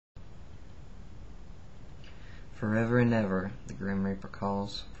Forever and ever, the grim reaper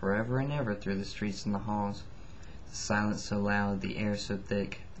calls, forever and ever through the streets and the halls. The silence so loud, the air so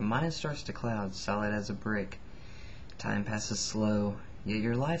thick, the mind starts to cloud, solid as a brick. Time passes slow, yet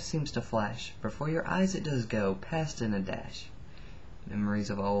your life seems to flash. Before your eyes it does go, past in a dash.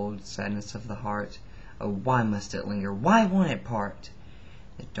 Memories of old, sadness of the heart. Oh, why must it linger? Why won't it part?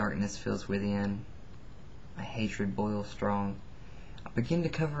 The darkness fills within. My hatred boils strong. I begin to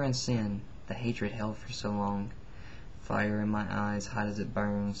cover in sin the hatred held for so long. Fire in my eyes, hot as it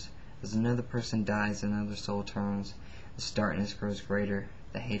burns. As another person dies, another soul turns. This darkness grows greater,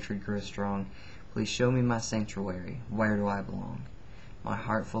 the hatred grows strong. Please show me my sanctuary. Where do I belong? My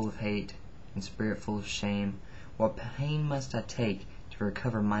heart full of hate, and spirit full of shame. What pain must I take to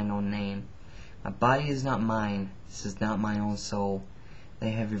recover mine own name? My body is not mine, this is not my own soul.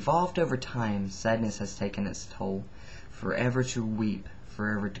 They have evolved over time, sadness has taken its toll. Forever to weep,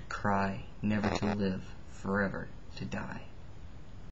 forever to cry, never to live, forever to die.